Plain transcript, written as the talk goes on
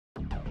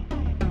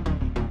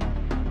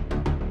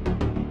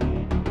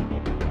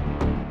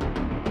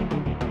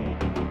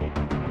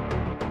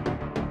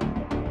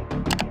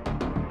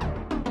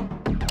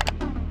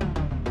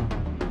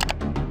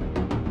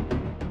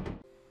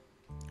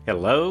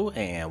Hello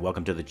and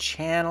welcome to the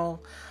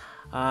channel.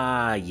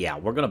 Yeah,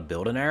 we're gonna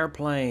build an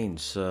airplane.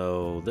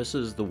 So this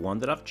is the one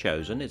that I've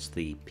chosen. It's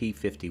the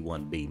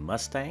P51B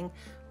Mustang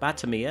by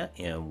Tamiya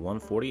in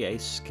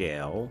 1/48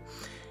 scale.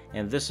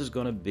 And this is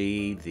gonna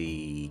be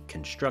the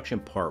construction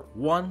part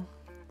 1,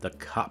 the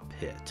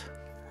cockpit.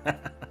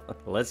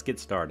 Let's get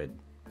started.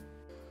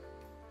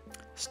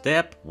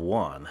 Step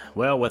 1.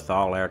 Well, with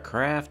all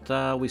aircraft,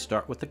 we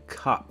start with the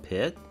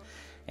cockpit.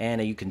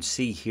 And you can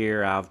see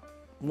here I've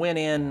went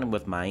in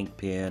with my ink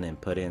pen and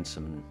put in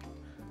some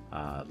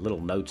little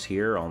notes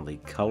here on the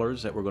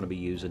colors that we're going to be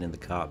using in the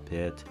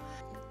cockpit,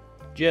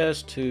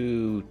 just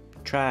to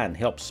try and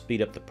help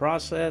speed up the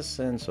process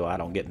and so I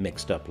don't get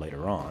mixed up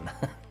later on.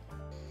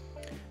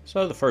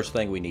 So the first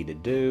thing we need to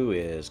do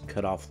is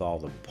cut off all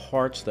the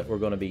parts that we're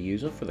going to be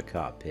using for the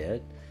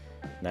cockpit.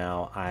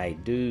 Now I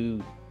do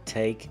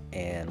take,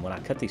 and when I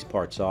cut these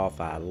parts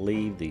off, I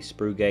leave the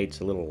sprue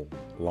gates a little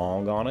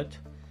long on it.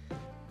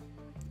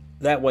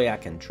 That way I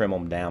can trim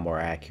them down more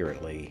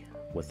accurately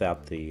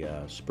without the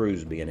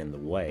sprues being in the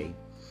way.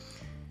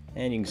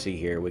 And you can see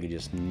here we can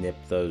just nip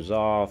those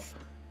off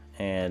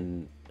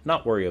and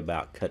not worry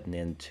about cutting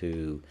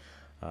into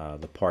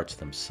the parts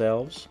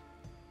themselves.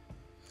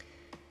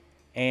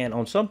 And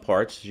on some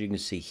parts, as you can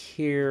see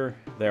here,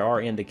 there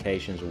are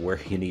indications of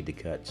where you need to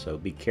cut, so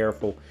be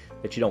careful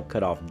that you don't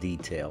cut off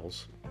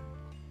details.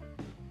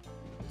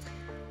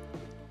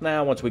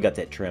 Now once we got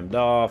that trimmed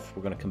off,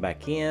 we're going to come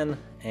back in,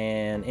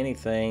 and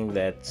anything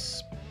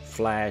that's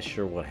flash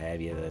or what have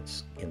you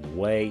that's in the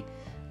way,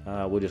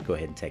 we'll just go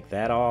ahead and take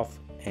that off,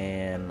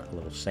 and a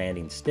little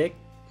sanding stick,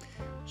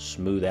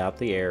 smooth out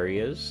the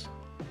areas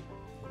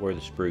where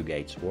the sprue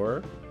gates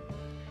were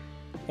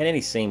and any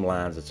seam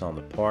lines that's on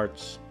the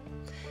parts.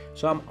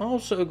 So I'm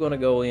also going to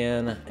go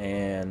in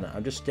and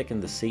I'm just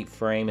sticking the seat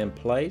frame in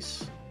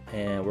place,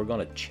 and we're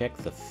going to check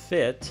the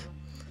fit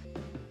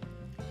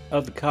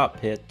of the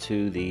cockpit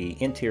to the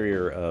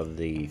interior of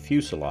the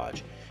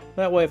fuselage.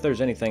 That way, if there's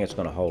anything that's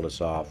going to hold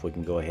us off, we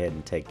can go ahead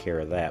and take care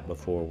of that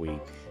before we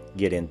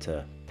get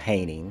into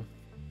painting.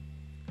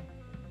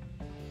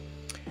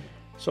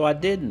 So I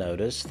did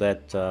notice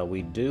that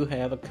we do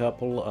have a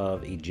couple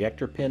of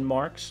ejector pin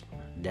marks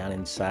down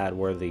inside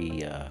where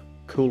the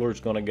cooler is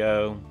going to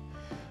go.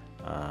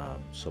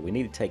 So we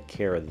need to take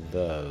care of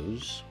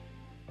those.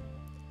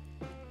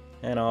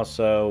 And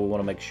also we want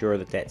to make sure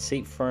that that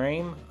seat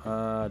frame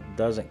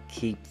doesn't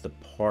keep the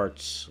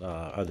parts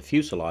of the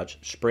fuselage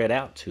spread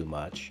out too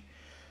much,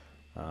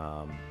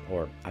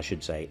 or I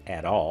should say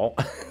at all.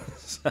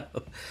 So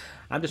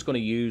I'm just going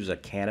to use a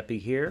canopy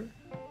here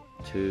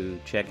to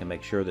check and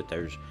make sure that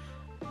there's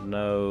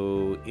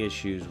no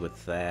issues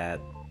with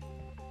that.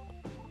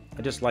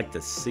 I just like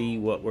to see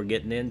what we're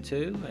getting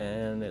into,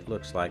 and it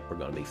looks like we're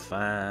going to be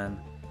fine.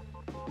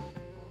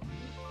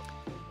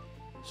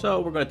 So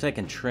we're going to take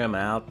and trim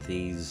out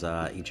these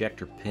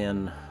ejector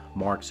pin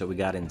marks that we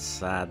got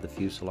inside the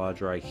fuselage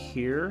right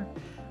here.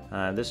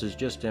 This is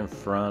just in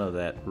front of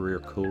that rear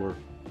cooler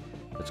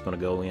that's going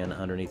to go in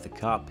underneath the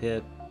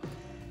cockpit.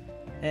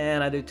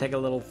 And I do take a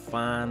little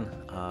fine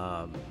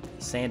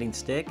sanding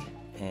stick,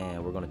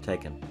 and we're going to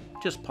take and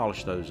just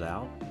polish those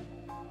out.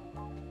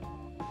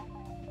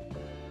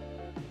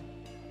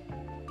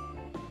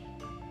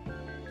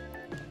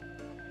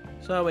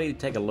 So we need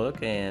to take a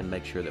look and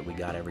make sure that we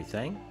got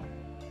everything.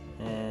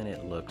 And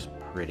it looks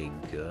pretty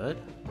good.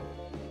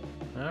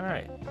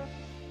 Alright,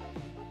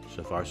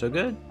 so far so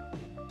good.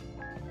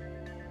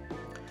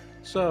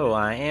 So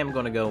I am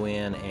going to go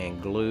in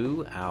and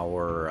glue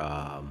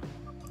our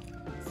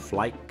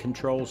flight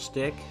control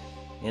stick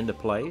into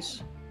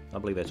place. I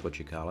believe that's what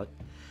you call it.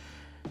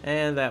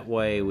 And that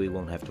way we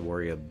won't have to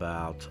worry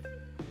about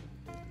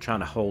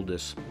trying to hold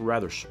this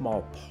rather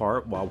small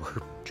part while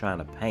we're trying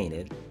to paint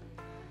it.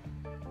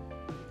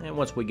 And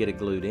once we get it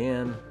glued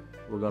in,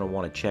 we're going to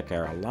want to check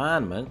our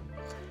alignment.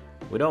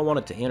 We don't want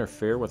it to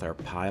interfere with our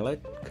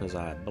pilot, because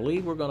I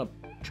believe we're going to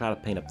try to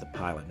paint up the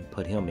pilot and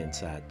put him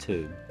inside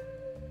too.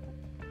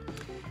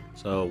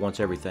 So once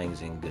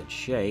everything's in good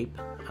shape,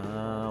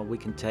 we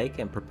can take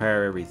and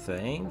prepare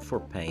everything for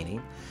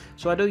painting.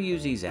 So I do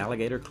use these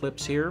alligator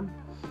clips here.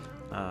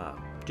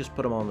 Just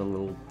put them on the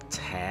little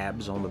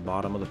tabs on the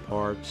bottom of the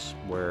parts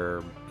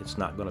where it's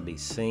not going to be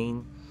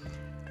seen,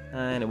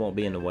 and it won't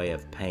be in the way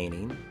of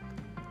painting.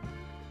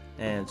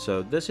 And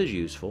so this is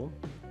useful.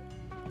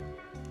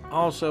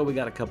 Also, we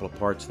got a couple of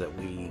parts that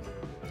we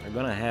are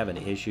going to have an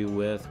issue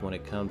with when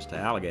it comes to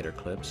alligator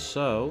clips.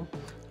 So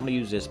I'm going to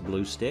use this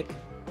blue stick.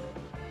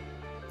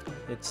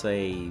 It's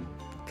a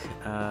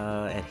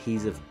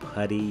adhesive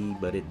putty,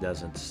 but it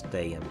doesn't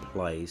stay in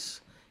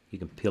place. You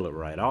can peel it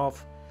right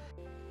off.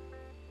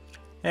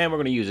 And we're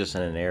going to use this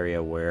in an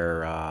area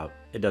where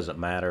it doesn't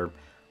matter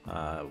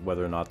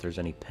whether or not there's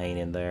any paint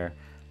in there,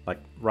 like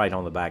right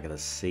on the back of the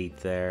seat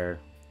there.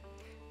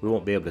 We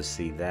won't be able to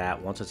see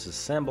that once it's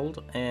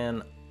assembled.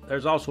 And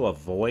there's also a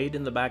void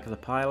in the back of the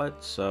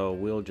pilot, so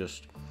we'll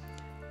just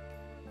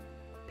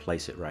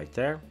place it right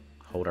there,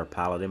 hold our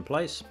pilot in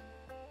place.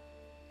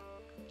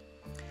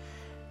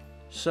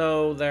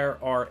 So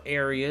there are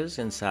areas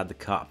inside the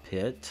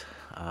cockpit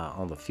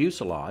on the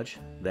fuselage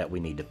that we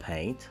need to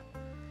paint,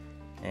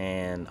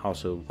 and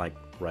also like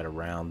right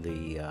around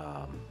the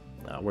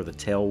where the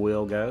tail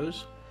wheel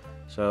goes.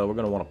 So we're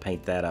going to want to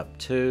paint that up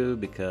too,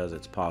 because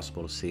it's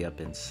possible to see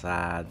up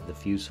inside the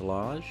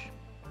fuselage.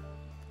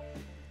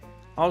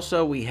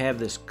 Also, we have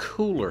this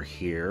cooler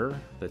here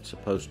that's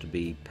supposed to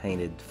be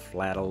painted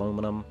flat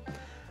aluminum.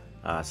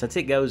 Since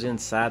it goes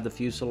inside the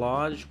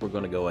fuselage, we're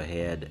going to go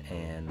ahead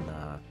and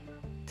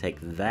take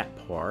that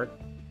part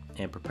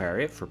and prepare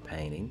it for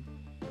painting.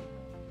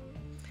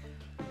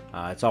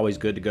 It's always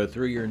good to go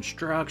through your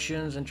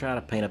instructions and try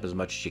to paint up as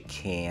much as you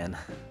can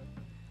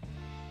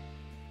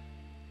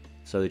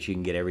so that you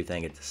can get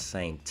everything at the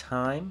same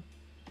time.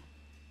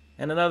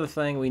 And another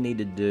thing we need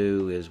to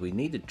do is we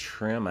need to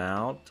trim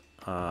out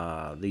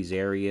these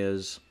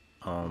areas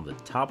on the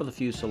top of the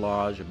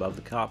fuselage above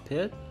the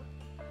cockpit.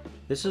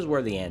 This is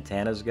where the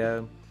antennas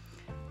go,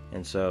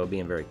 and so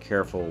being very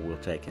careful, we'll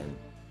take and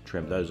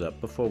trim those up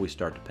before we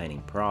start the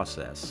painting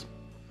process.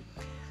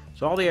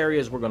 So all the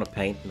areas we're going to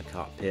paint in the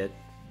cockpit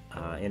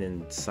and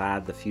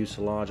inside the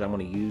fuselage, I'm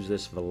going to use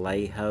this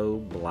Vallejo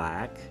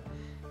black,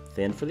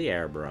 thin for the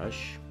airbrush.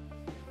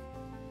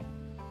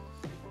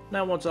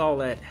 Now once all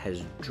that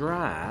has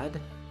dried,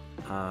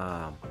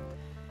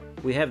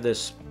 we have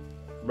this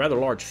rather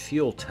large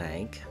fuel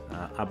tank.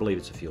 I believe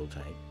it's a fuel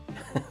tank.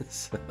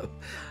 So,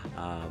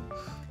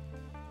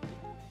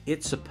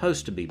 it's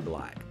supposed to be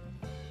black.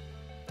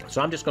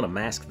 So I'm just going to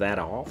mask that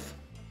off.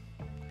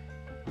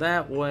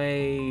 That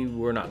way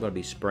we're not going to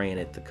be spraying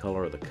it the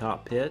color of the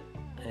cockpit,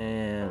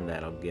 and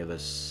that'll give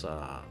us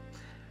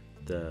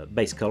the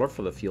base color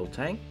for the fuel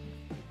tank.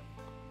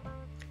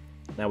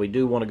 Now we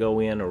do want to go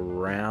in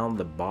around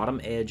the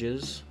bottom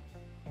edges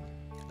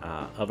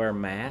of our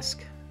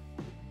mask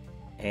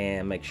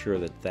and make sure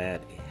that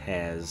that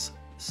has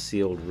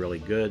sealed really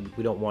good.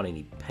 We don't want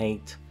any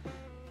paint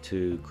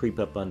to creep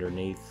up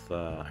underneath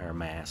our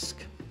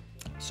mask.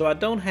 So I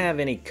don't have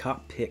any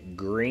cockpit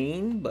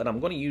green, but I'm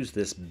going to use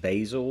this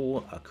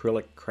basil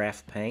acrylic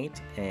craft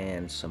paint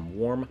and some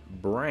warm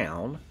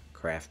brown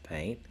craft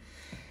paint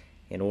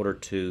in order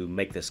to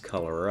make this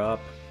color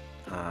up.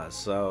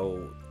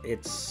 So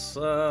it's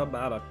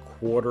about a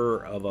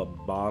quarter of a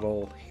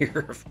bottle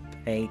here of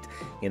paint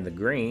in the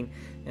green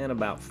and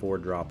about 4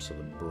 drops of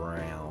the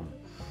brown.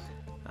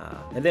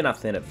 And then I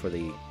thin it for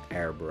the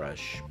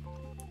airbrush.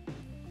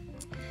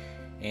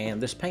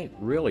 And this paint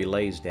really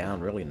lays down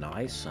really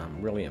nice.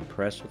 I'm really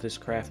impressed with this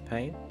craft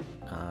paint.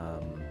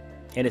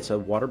 And it's a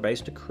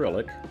water-based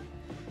acrylic,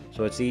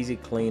 so it's easy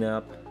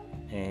cleanup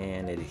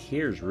and it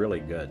adheres really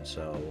good.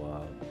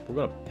 So we're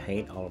going to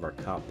paint all of our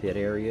cockpit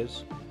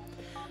areas.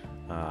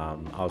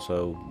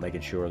 Also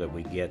making sure that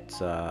we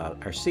get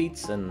our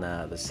seats and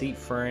the seat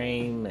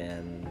frame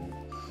and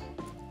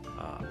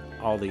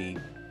all the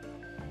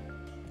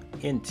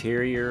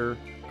interior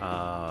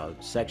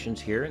sections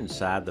here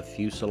inside the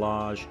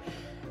fuselage.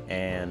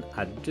 And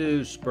I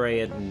do spray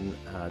it in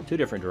 2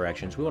 different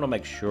directions. We want to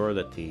make sure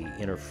that the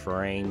inner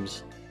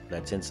frames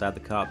that's inside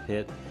the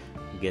cockpit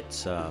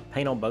gets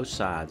paint on both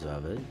sides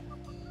of it.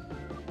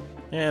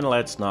 And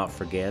let's not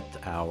forget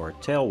our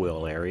tail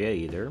wheel area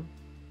either.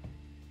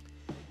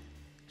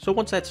 So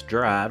once that's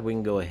dried, we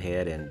can go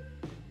ahead and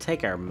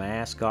take our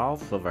mask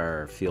off of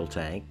our fuel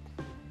tank.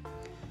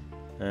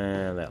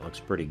 And that looks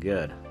pretty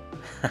good.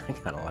 I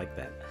kind of like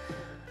that.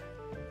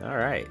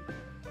 Alright,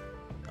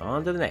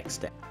 on to the next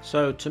step.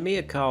 So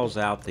Tamiya calls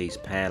out these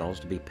panels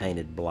to be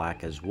painted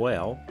black as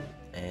well.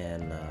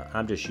 And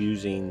I'm just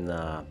using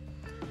the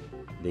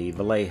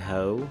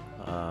Vallejo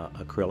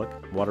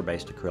acrylic,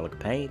 water-based acrylic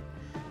paint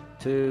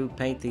to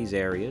paint these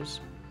areas.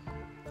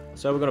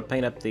 So we're going to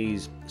paint up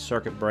these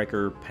circuit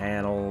breaker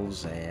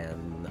panels,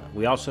 and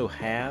we also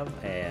have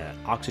an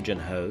oxygen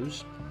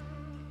hose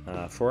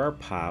for our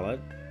pilot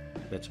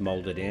that's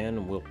molded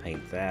in. We'll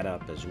paint that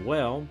up as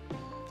well.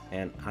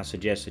 And I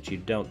suggest that you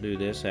don't do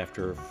this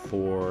after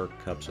 4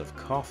 cups of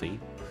coffee.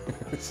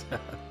 So,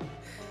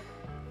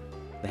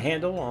 the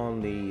handle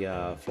on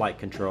the flight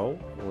control,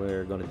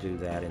 we're going to do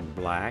that in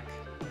black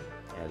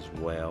as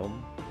well.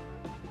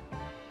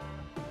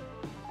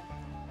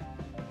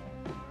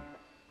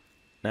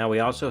 Now we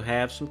also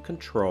have some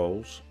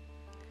controls,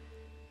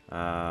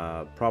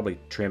 probably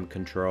trim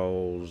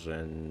controls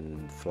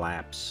and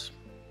flaps.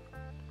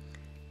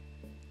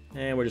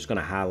 And we're just going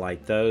to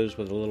highlight those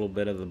with a little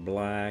bit of the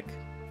black.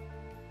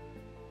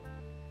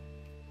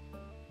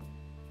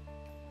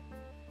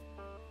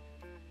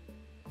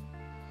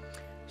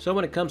 So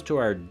when it comes to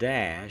our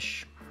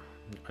dash,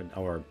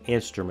 or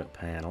instrument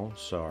panel,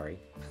 sorry,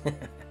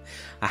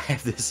 I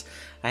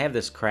have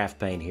this craft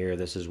paint here.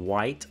 This is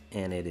white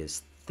and it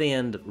is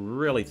thinned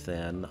really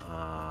thin,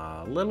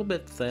 a little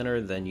bit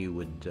thinner than you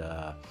would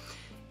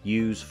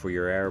use for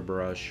your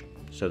airbrush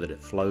so that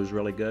it flows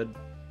really good.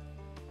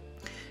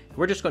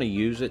 We're just going to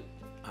use it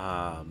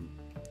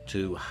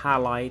to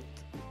highlight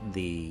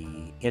the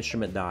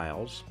instrument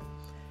dials.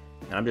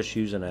 And I'm just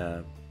using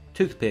a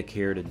toothpick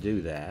here to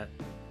do that,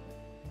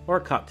 or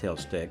a cocktail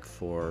stick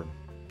for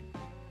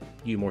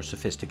you more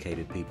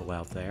sophisticated people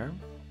out there,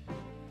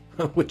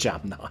 which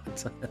I'm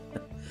not.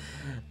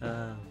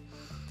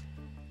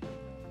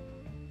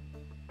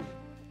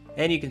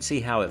 And you can see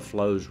how it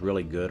flows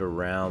really good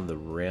around the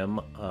rim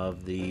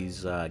of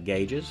these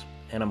gauges.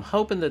 And I'm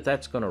hoping that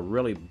that's going to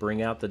really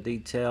bring out the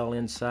detail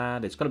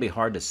inside. It's going to be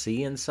hard to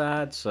see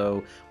inside,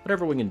 so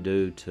whatever we can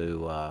do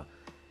to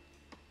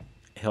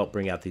help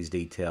bring out these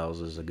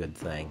details is a good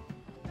thing.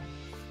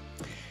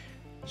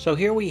 So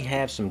here we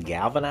have some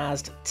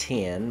galvanized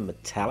tin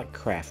metallic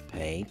craft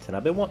paint, and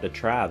I've been wanting to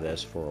try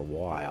this for a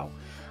while.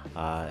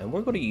 And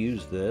we're going to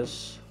use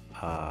this.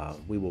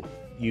 We will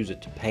use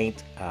it to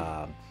paint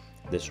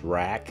this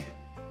rack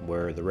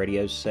where the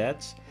radio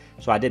sets.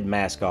 So I did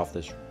mask off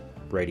this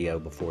radio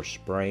before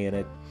spraying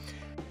it.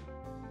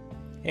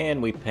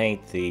 And we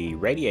paint the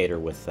radiator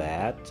with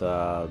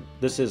that.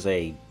 This is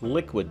a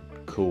liquid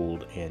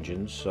cooled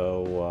engine,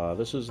 so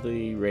this is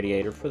the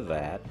radiator for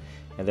that.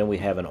 And then we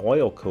have an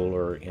oil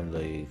cooler in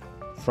the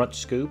front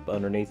scoop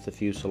underneath the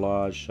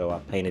fuselage, so I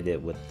painted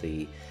it with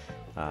the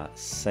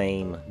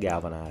same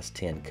galvanized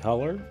tin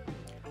color.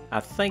 I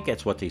think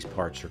that's what these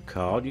parts are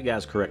called. You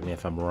guys correct me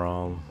if I'm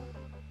wrong.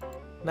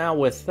 Now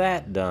with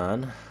that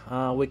done,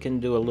 we can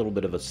do a little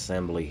bit of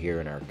assembly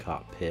here in our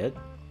cockpit.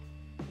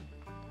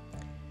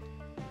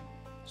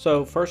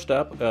 So first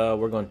up,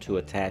 we're going to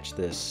attach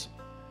this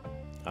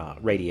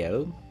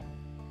radio,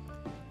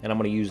 and I'm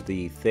going to use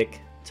the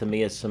thick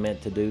Tamiya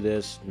cement to do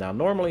this. Now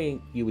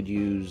normally you would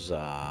use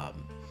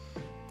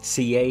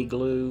CA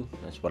glue,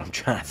 that's what I'm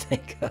trying to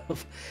think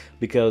of,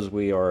 because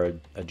we are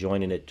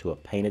adjoining it to a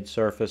painted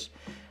surface.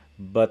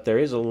 But there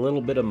is a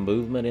little bit of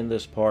movement in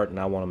this part, and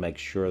I want to make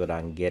sure that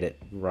I can get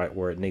it right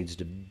where it needs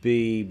to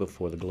be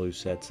before the glue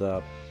sets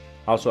up.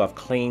 Also, I've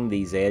cleaned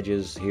these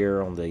edges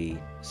here on the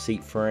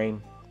seat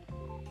frame.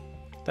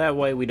 That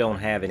way we don't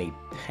have any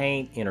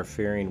paint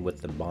interfering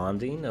with the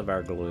bonding of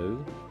our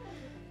glue.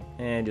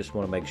 And just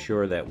want to make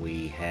sure that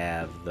we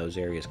have those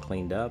areas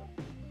cleaned up.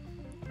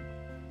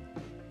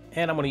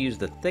 And I'm going to use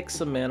the thick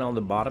cement on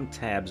the bottom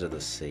tabs of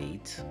the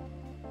seat,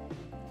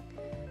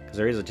 because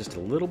there is just a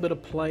little bit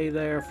of play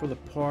there for the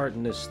part,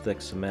 and this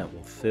thick cement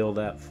will fill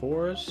that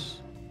for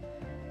us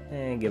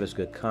and give us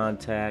good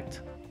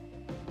contact.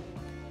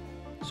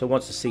 So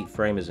once the seat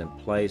frame is in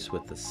place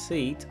with the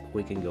seat,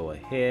 we can go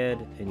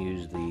ahead and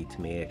use the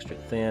Tamiya Extra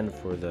Thin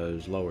for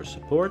those lower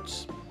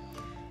supports,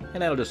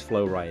 and that'll just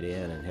flow right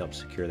in and help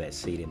secure that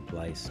seat in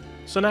place.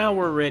 So now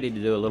we're ready to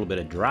do a little bit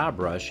of dry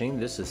brushing.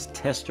 This is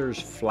Testor's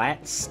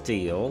Flat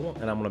Steel,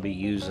 and I'm going to be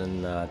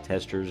using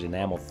Testor's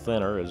Enamel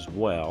Thinner as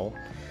well.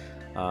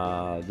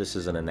 This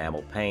is an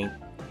enamel paint,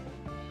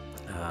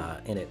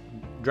 and it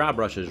dry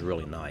brushes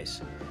really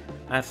nice.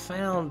 I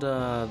found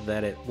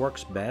that it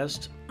works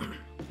best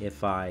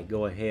if I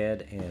go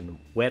ahead and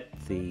wet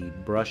the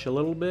brush a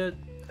little bit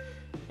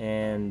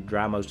and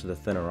dry most of the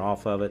thinner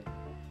off of it,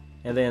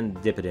 and then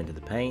dip it into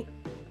the paint.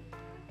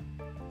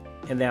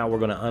 And now we're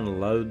going to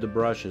unload the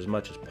brush as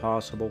much as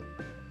possible,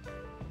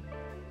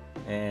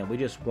 and we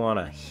just want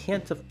a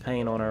hint of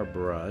paint on our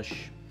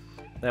brush.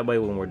 That way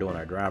when we're doing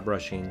our dry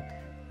brushing,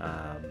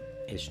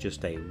 it's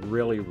just a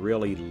really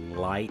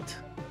light,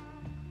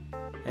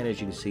 and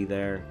as you can see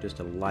there, just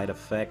a light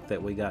effect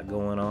that we got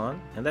going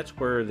on, and that's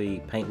where the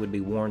paint would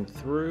be worn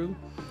through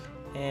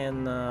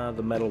and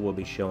the metal will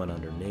be showing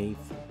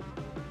underneath.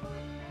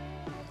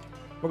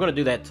 We're going to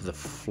do that to the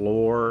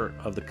floor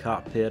of the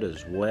cockpit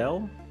as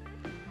well,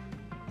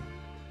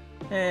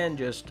 and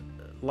just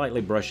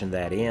lightly brushing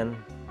that in,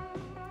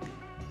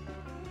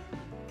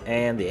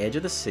 and the edge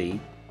of the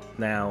seat.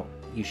 Now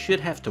you should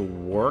have to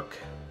work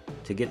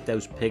to get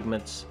those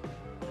pigments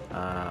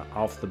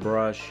off the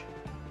brush.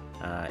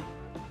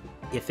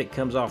 If it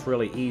comes off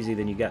really easy,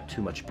 then you got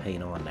too much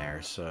paint on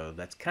there, so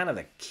that's kind of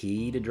the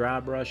key to dry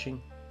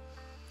brushing.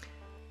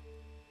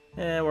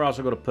 And we're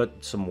also going to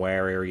put some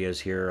wear areas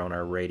here on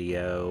our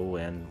radio,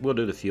 and we'll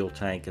do the fuel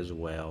tank as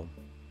well.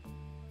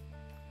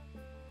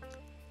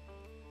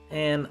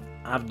 And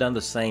I've done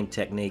the same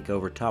technique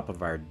over top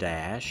of our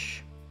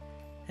dash,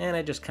 and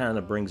it just kind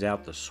of brings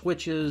out the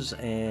switches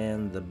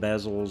and the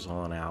bezels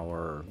on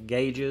our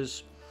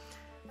gauges,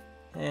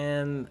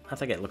 and I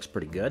think it looks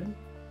pretty good.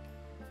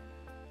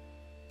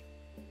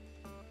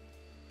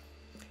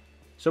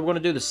 So we're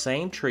going to do the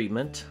same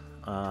treatment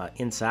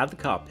inside the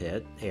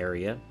cockpit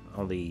area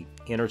on the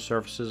inner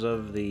surfaces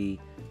of the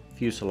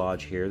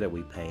fuselage here that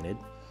we painted,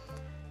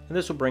 and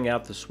this will bring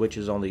out the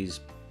switches on these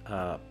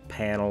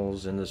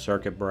panels and the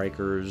circuit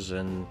breakers,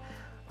 and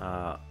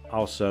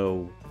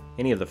also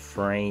any of the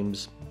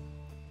frames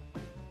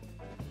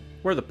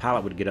where the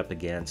pilot would get up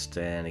against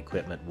and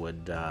equipment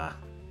would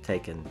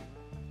take and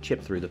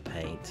chip through the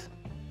paint.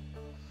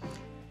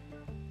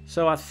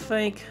 So I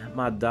think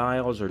my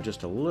dials are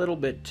just a little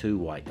bit too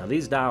white. Now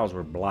these dials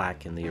were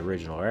black in the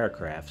original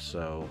aircraft,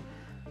 so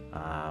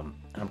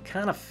I'm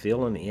kind of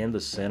filling in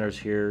the centers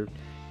here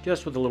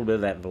just with a little bit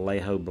of that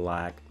Vallejo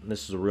black.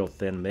 This is a real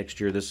thin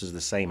mixture. This is the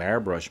same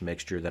airbrush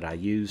mixture that I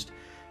used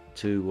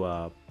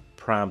to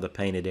prime the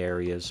painted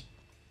areas.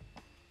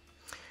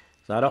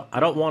 So I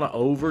don't want to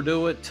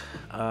overdo it.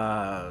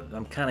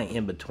 I'm kind of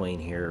in between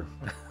here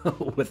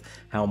with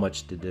how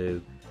much to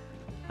do.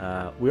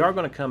 We are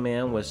going to come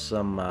in with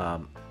some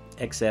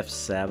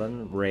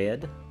XF7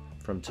 red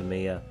from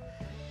Tamiya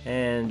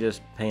and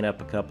just paint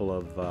up a couple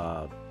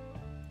of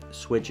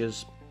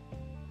switches.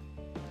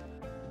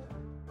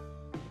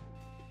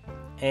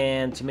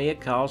 And Tamiya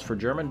calls for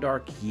German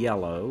dark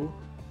yellow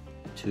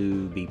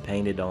to be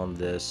painted on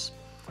this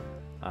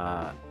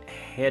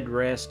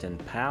headrest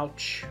and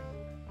pouch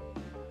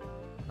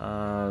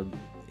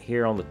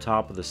here on the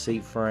top of the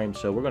seat frame.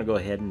 So we're going to go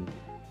ahead and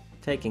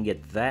take and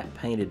get that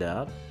painted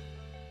up.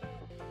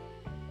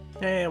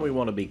 And we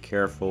want to be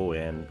careful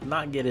and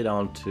not get it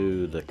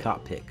onto the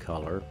cockpit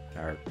color,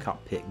 our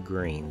cockpit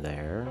green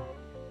there.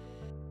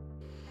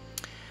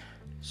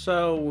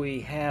 So we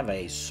have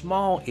a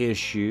small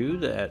issue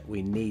that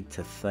we need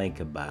to think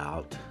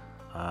about,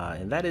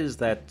 and that is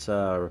that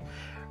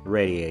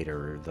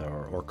radiator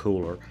or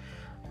cooler.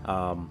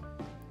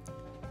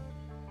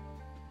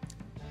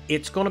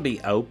 It's going to be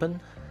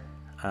open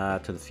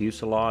to the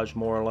fuselage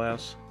more or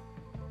less,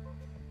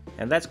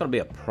 and that's going to be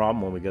a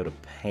problem when we go to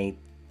paint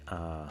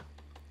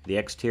the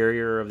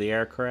exterior of the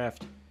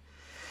aircraft.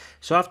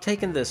 So I've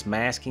taken this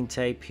masking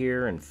tape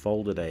here and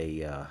folded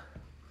a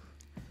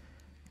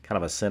kind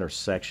of a center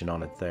section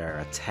on it there,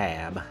 a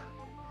tab,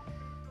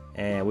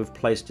 and we've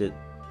placed it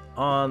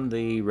on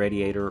the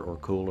radiator or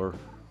cooler,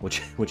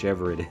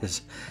 whichever it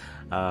is,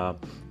 and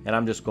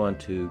I'm just going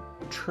to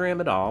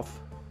trim it off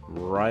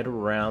right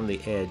around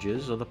the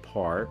edges of the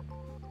part,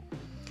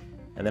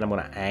 and then I'm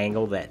going to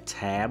angle that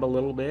tab a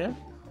little bit.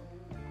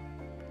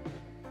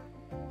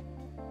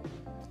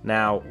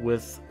 Now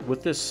with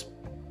this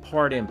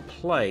part in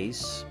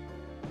place,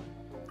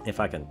 if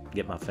I can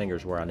get my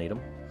fingers where I need them,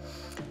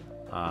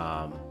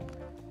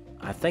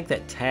 I think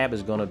that tab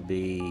is going to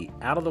be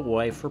out of the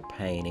way for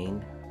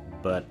painting,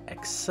 but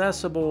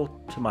accessible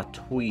to my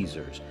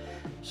tweezers.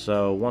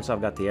 So once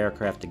I've got the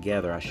aircraft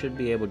together, I should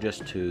be able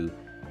just to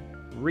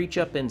reach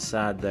up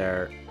inside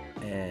there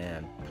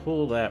and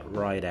pull that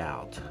right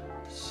out.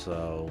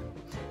 So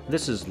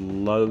this is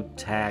low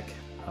tack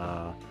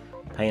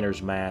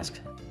painter's mask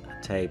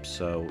tape,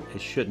 so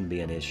it shouldn't be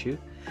an issue.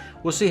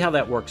 We'll see how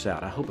that works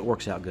out. I hope it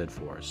works out good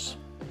for us.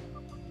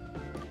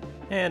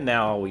 And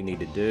now all we need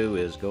to do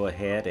is go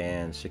ahead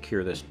and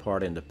secure this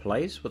part into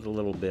place with a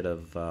little bit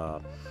of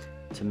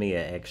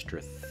Tamiya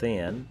Extra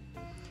Thin.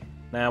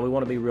 Now we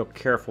want to be real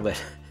careful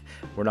that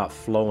we're not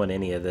flowing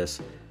any of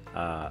this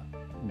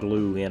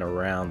glue in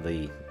around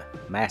the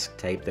mask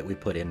tape that we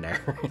put in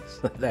there.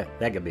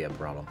 that could be a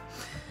problem.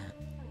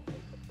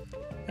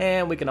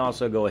 And we can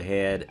also go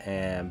ahead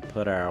and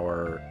put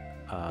our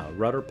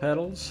rudder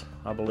pedals,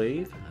 I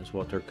believe is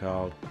what they're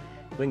called.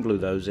 We can glue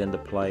those into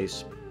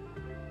place.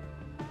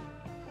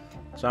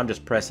 So I'm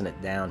just pressing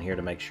it down here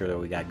to make sure that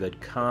we got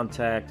good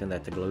contact and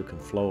that the glue can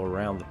flow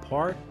around the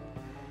part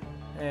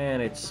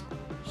and it's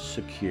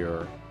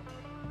secure.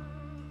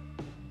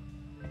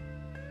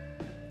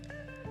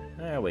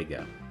 There we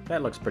go.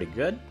 That looks pretty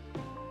good.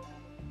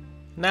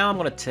 Now I'm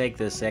going to take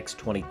this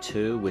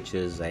X22, which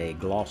is a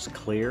gloss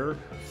clear,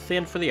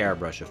 thin for the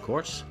airbrush of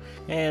course,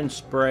 and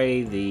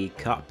spray the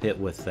cockpit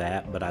with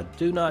that, but I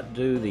do not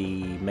do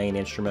the main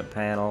instrument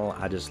panel.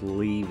 I just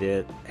leave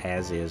it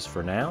as is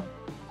for now.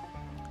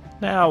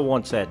 Now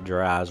once that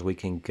dries, we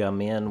can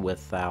come in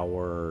with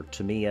our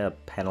Tamiya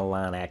panel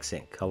line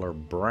accent color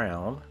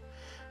brown,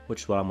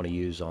 which is what I'm going to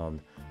use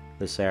on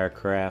this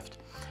aircraft.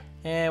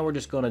 And we're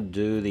just going to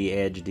do the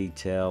edge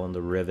detail and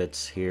the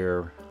rivets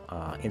here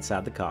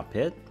inside the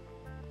cockpit.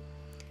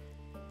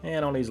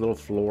 And on these little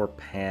floor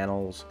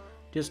panels,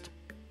 just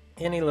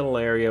any little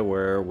area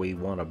where we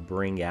want to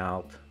bring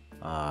out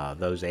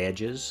those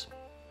edges.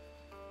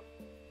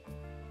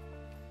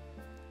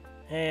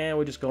 And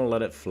we're just going to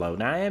let it flow.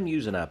 Now I am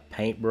using a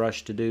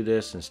paintbrush to do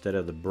this instead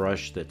of the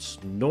brush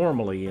that's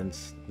normally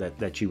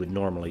that you would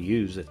normally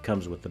use that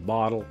comes with the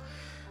bottle.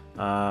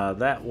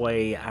 That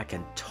way I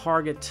can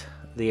target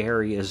the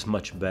areas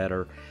much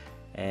better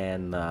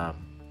and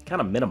kind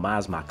of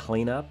minimize my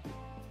cleanup.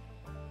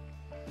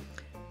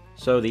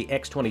 So the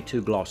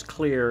X22 Gloss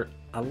Clear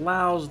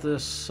allows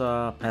this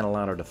panel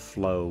liner to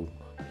flow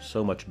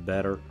so much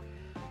better,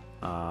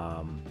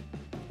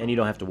 and you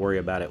don't have to worry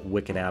about it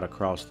wicking out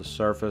across the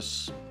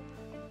surface,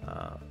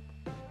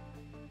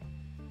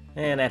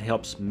 and that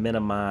helps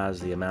minimize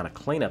the amount of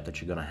cleanup that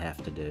you're going to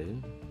have to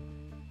do.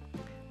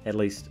 At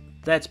least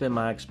that's been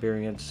my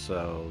experience,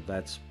 so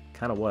that's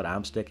kind of what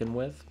I'm sticking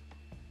with.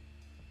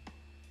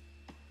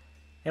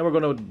 And we're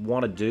going to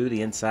want to do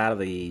the inside of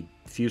the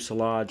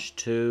fuselage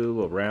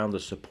too, around the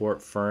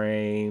support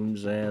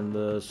frames and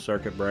the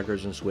circuit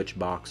breakers and switch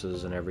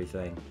boxes and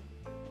everything.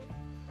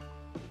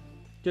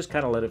 Just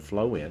kind of let it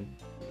flow in.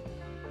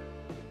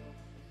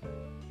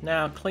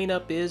 Now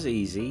cleanup is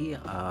easy.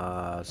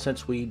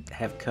 Since we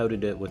have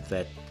coated it with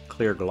that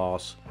clear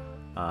gloss,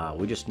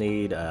 we just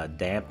need a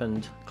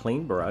dampened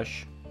clean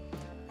brush,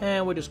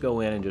 and we just go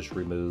in and just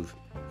remove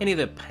any of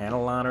the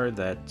panel liner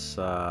that's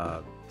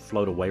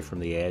float away from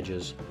the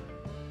edges.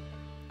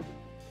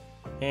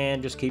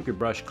 And just keep your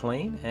brush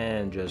clean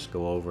and just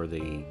go over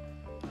the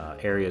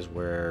areas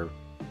where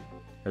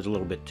there's a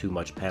little bit too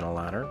much panel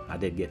liner. I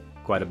did get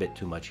quite a bit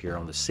too much here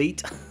on the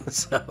seat,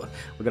 so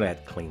we're gonna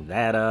have to clean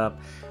that up.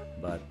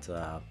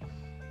 But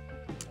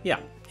yeah,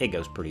 it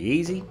goes pretty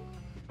easy.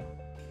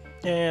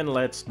 And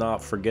let's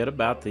not forget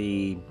about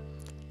the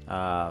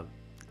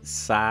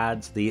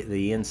sides,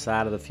 the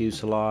inside of the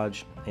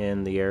fuselage,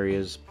 and the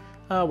areas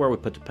where we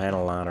put the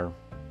panel liner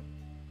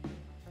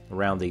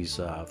around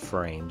these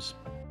frames.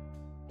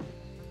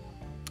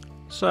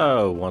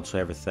 So once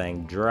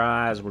everything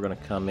dries, we're going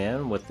to come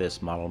in with this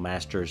Model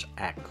Masters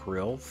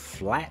Acryl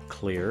Flat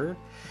Clear,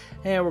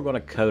 and we're going to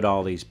coat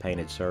all these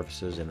painted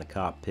surfaces in the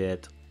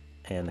cockpit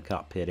and the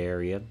cockpit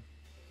area.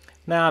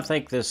 Now I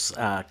think this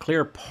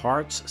Clear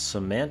Parts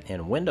Cement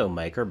and Window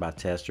Maker by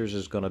Testors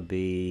is going to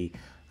be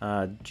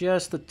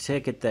just the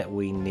ticket that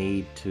we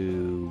need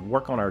to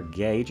work on our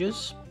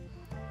gauges.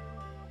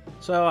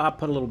 So I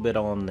put a little bit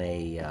on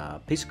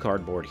a piece of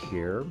cardboard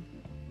here,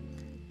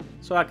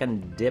 so I can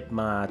dip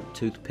my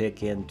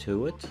toothpick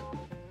into it,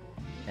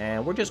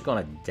 and we're just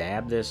going to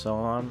dab this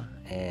on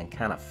and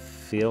kind of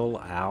fill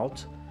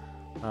out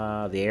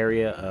the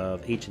area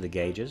of each of the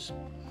gauges,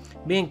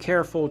 being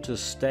careful to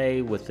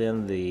stay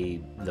within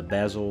the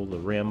bezel, the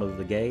rim of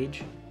the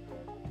gauge.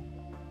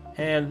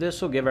 And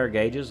this will give our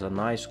gauges a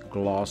nice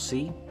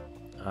glossy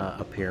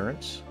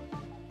appearance.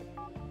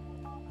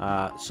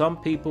 Some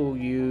people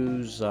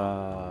use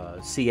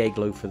CA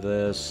glue for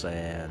this,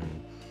 and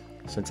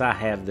since I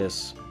have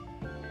this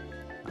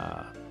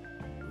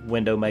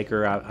window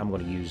maker, I'm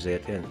going to use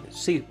it and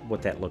see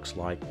what that looks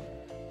like.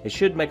 It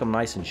should make them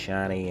nice and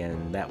shiny,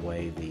 and that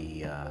way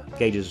the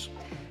gauges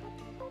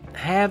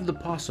have the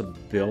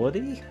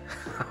possibility,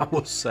 I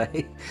will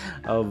say,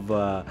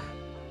 of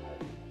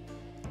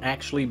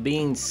actually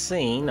being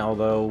seen,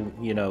 although,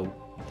 you know,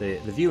 the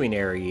viewing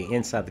area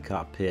inside the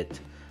cockpit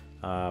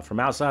from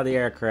outside the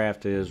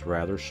aircraft is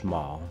rather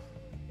small.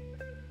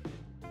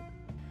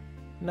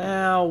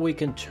 Now we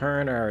can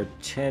turn our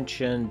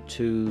attention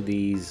to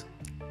these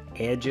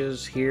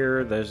edges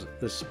here. There's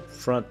this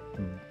front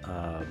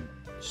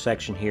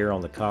section here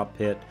on the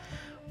cockpit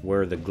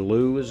where the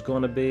glue is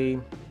going to be,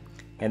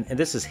 and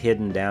this is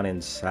hidden down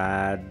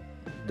inside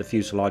the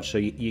fuselage, so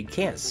you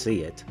can't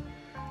see it.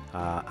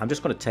 I'm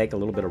just going to take a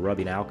little bit of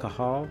rubbing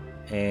alcohol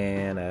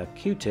and a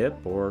Q-tip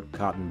or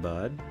cotton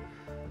bud,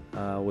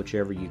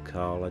 whichever you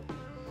call it,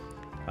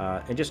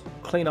 and just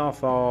clean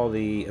off all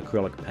the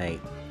acrylic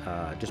paint.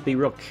 Just be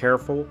real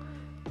careful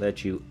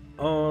that you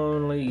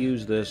only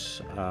use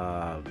this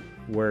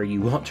where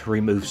you want to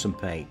remove some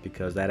paint,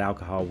 because that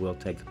alcohol will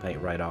take the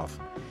paint right off.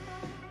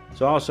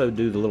 So also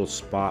do the little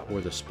spot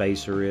where the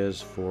spacer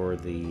is for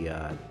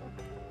the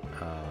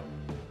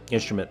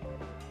instrument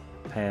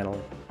panel.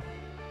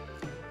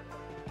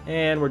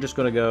 And we're just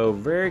going to go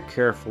very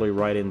carefully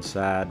right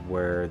inside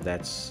where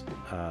that's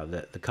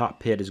the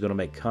cockpit is going to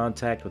make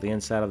contact with the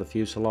inside of the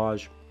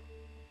fuselage.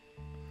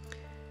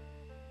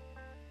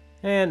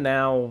 And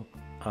now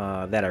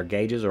that our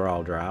gauges are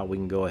all dry, we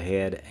can go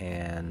ahead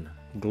and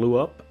glue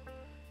up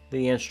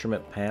the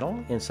instrument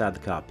panel inside the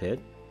cockpit.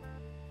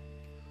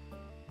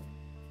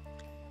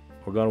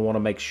 We're going to want to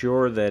make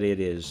sure that it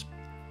is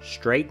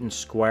straight and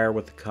square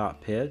with the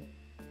cockpit,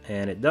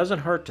 and it doesn't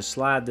hurt to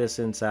slide this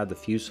inside the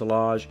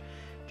fuselage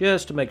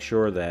just to make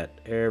sure that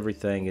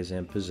everything is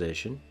in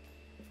position.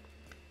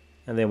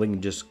 And then we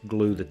can just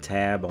glue the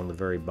tab on the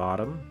very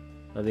bottom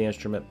of the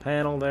instrument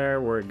panel there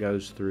where it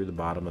goes through the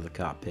bottom of the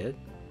cockpit.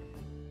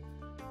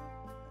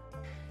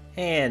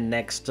 And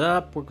next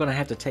up, we're going to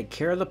have to take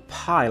care of the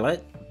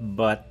pilot,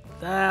 but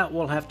that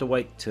will have to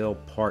wait till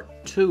part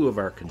 2 of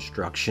our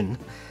construction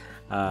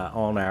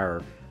on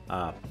our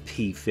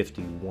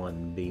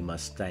P51B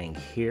Mustang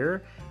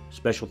here.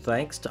 Special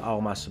thanks to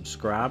all my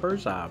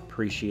subscribers. I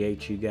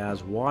appreciate you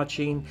guys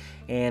watching,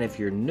 and if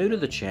you're new to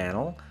the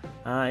channel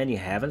and you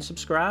haven't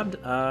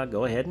subscribed,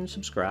 go ahead and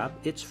subscribe.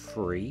 It's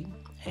free,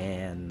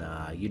 and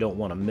you don't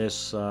want to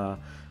miss the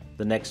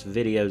next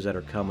videos that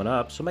are coming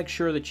up, so make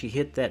sure that you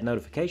hit that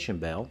notification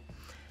bell,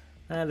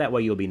 and that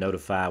way you'll be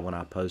notified when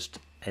I post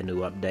a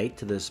new update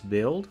to this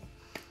build.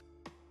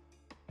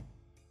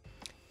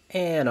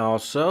 And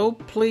also,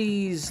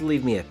 please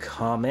leave me a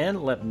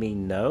comment. Let me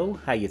know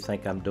how you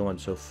think I'm doing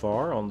so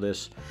far on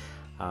this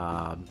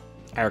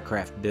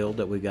aircraft build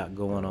that we got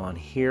going on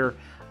here.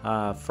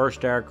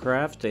 First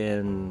aircraft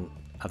in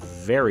a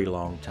very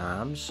long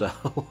time, so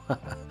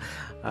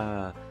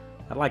I'd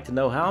like to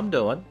know how I'm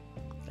doing.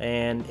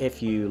 And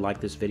if you like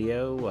this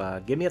video,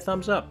 give me a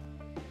thumbs up.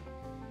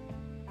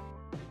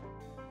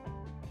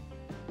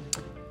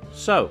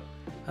 So,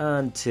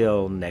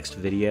 until next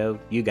video,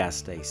 you guys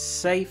stay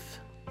safe,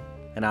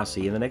 and I'll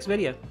see you in the next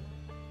video.